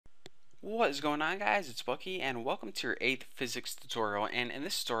What is going on, guys? It's Bucky and welcome to your 8th physics tutorial. And in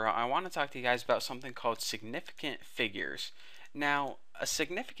this tutorial I want to talk to you guys about something called significant figures. Now, a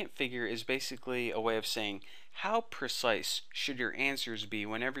significant figure is basically a way of saying how precise should your answers be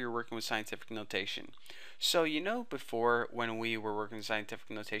whenever you're working with scientific notation. So before, when we were working with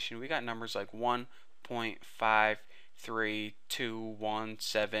scientific notation, we got numbers like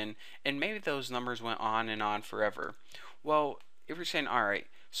 1.53217, and maybe those numbers went on and on forever. Well, if you're saying, alright,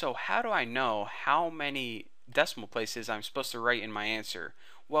 so how do I know how many decimal places I'm supposed to write in my answer?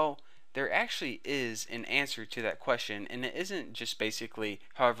 Well, there actually is an answer to that question, and it isn't just basically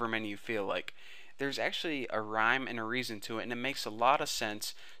however many you feel like. There's actually a rhyme and a reason to it, and it makes a lot of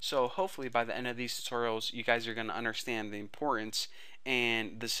sense. So hopefully by the end of these tutorials, you guys are going to understand the importance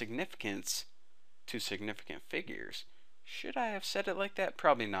and the significance to significant figures. Should I have said it like that?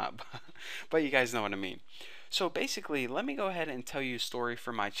 Probably not, but you guys know what I mean. So basically, let me go ahead and tell you a story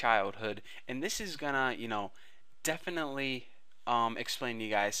from my childhood, and this is gonna, definitely explain to you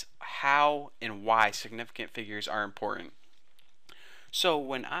guys how and why significant figures are important. So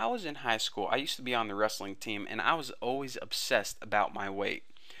when I was in high school, I used to be on the wrestling team, and I was always obsessed about my weight.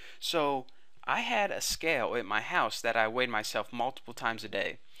 So I had a scale at my house that I weighed myself multiple times a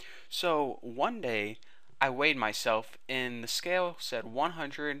day. So one day I weighed myself and the scale said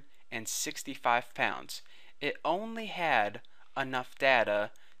 165 pounds. It only had enough data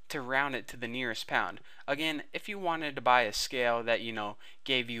to round it to the nearest pound. Again, if you wanted to buy a scale that,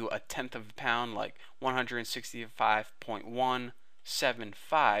 gave you a tenth of a pound, like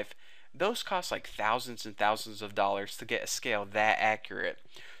 165.175, those cost like thousands and thousands of dollars to get a scale that accurate.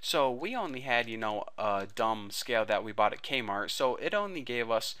 So we only had, a dumb scale that we bought at Kmart, so it only gave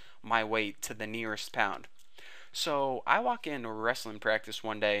us my weight to the nearest pound. So I walk into wrestling practice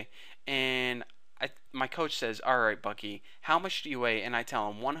one day, and my coach says, "All right, Bucky, how much do you weigh?" And I tell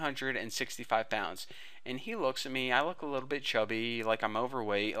him 165 pounds. And he looks at me. I look a little bit chubby, like I'm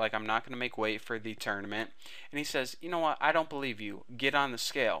overweight, like I'm not going to make weight for the tournament. And he says, "You know what? I don't believe you. Get on the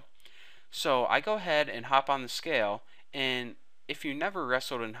scale." So I go ahead and hop on the scale, and if you never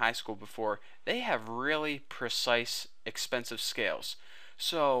wrestled in high school before, they have really precise, expensive scales.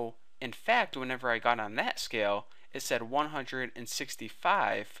 So, in fact, whenever I got on that scale, it said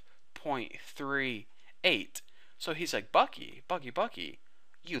 165.38. So he's like, Bucky,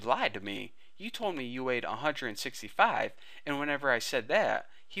 you lied to me. You told me you weighed 165, and whenever I said that,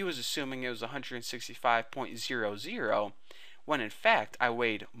 he was assuming it was 165.00, when in fact I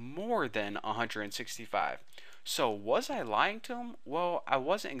weighed more than 165. So was I lying to him? Well, I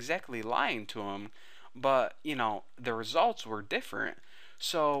wasn't exactly lying to him, but the results were different.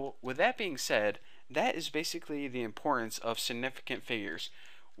 So with that being said, that is basically the importance of significant figures.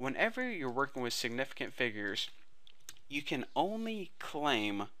 Whenever you're working with significant figures, you can only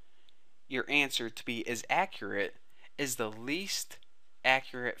claim your answer to be as accurate as the least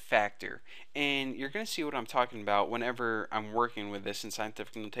accurate factor. And you're going to see what I'm talking about whenever I'm working with this in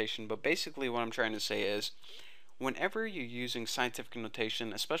scientific notation. But basically, what I'm trying to say is whenever you're using scientific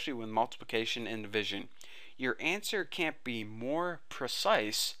notation, especially with multiplication and division, your answer can't be more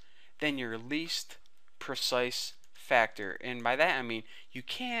precise than your least precise factor. And by that I mean you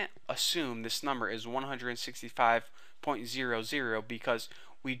can't assume this number is 165.00 because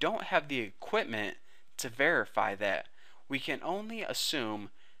we don't have the equipment to verify that. We can only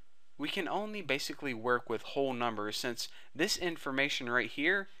assume, we can only basically work with whole numbers since this information right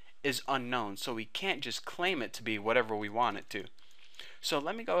here is unknown, so we can't just claim it to be whatever we want it to. So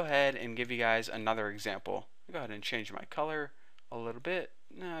let me go ahead and give you guys another example. Go ahead and change my color a little bit.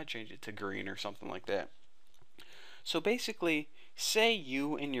 Change it to green or something like that. So basically, say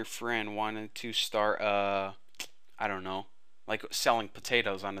you and your friend wanted to start I don't know, like selling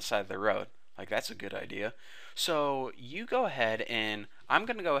potatoes on the side of the road. Like that's a good idea. So you go ahead, and I'm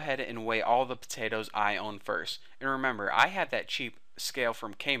going to go ahead and weigh all the potatoes I own first. And remember, I have that cheap scale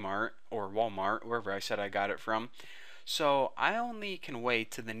from Kmart or Walmart, wherever I said I got it from. So I only can weigh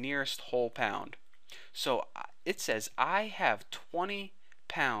to the nearest whole pound. So it says I have 20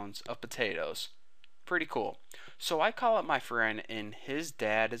 pounds of potatoes. Pretty cool. So I call up my friend, and his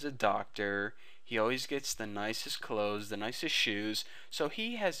dad is a doctor. He always gets the nicest clothes, the nicest shoes. So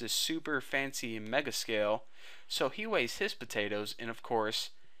he has this super fancy mega scale. So he weighs his potatoes, and of course,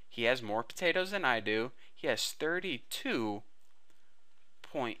 he has more potatoes than I do. He has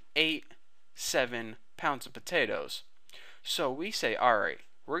 32.87 pounds of potatoes. So we say, alright,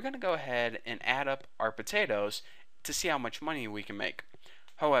 we're going to go ahead and add up our potatoes to see how much money we can make.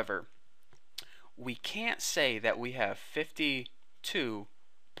 However, we can't say that we have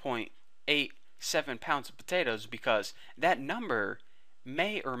 52.87 pounds of potatoes because that number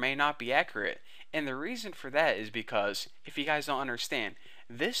may or may not be accurate. And the reason for that is because, if you guys don't understand,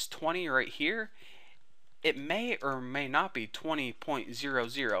 this 20 right here, it may or may not be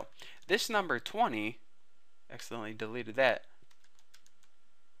 20.00. This number 20, accidentally deleted that.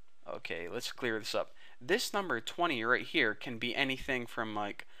 Okay, let's clear this up. This number 20 right here can be anything from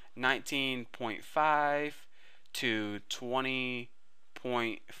like 19.5 to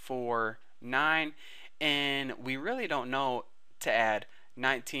 20.49, and we really don't know to add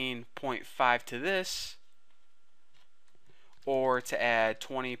 19.5 to this or to add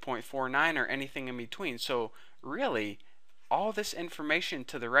 20.49 or anything in between. So really, all this information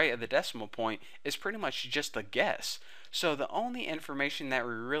to the right of the decimal point is pretty much just a guess. So the only information that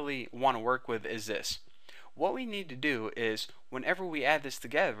we really want to work with is this. What we need to do is, whenever we add this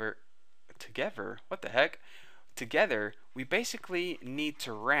together, what the heck? Together, we basically need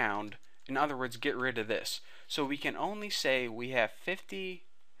to round, in other words, get rid of this. So we can only say we have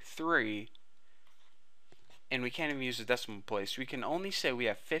 53, and we can't even use a decimal place. We can only say we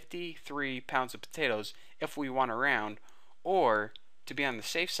have 53 pounds of potatoes if we want to round, or to be on the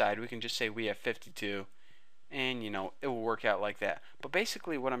safe side, we can just say we have 52, and it will work out like that. But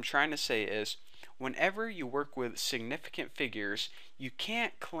basically what I'm trying to say is, whenever you work with significant figures, you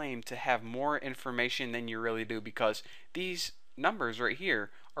can't claim to have more information than you really do, because these numbers right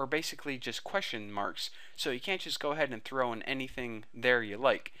here are basically just question marks. So you can't just go ahead and throw in anything there you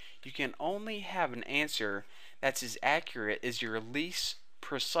like. You can only have an answer that's as accurate as your least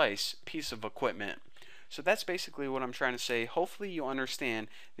precise piece of equipment. So that's basically what I'm trying to say. Hopefully you understand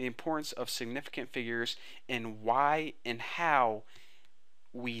the importance of significant figures and why and how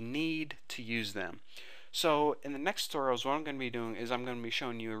we need to use them. So in the next tutorials, what I'm going to be doing is I'm going to be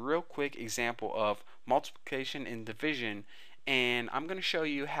showing you a real quick example of multiplication and division, and I'm going to show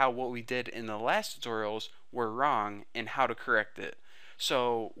you how what we did in the last tutorials were wrong and how to correct it.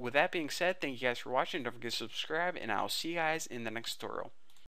 So with that being said, thank you guys for watching. Don't forget to subscribe, and I'll see you guys in the next tutorial.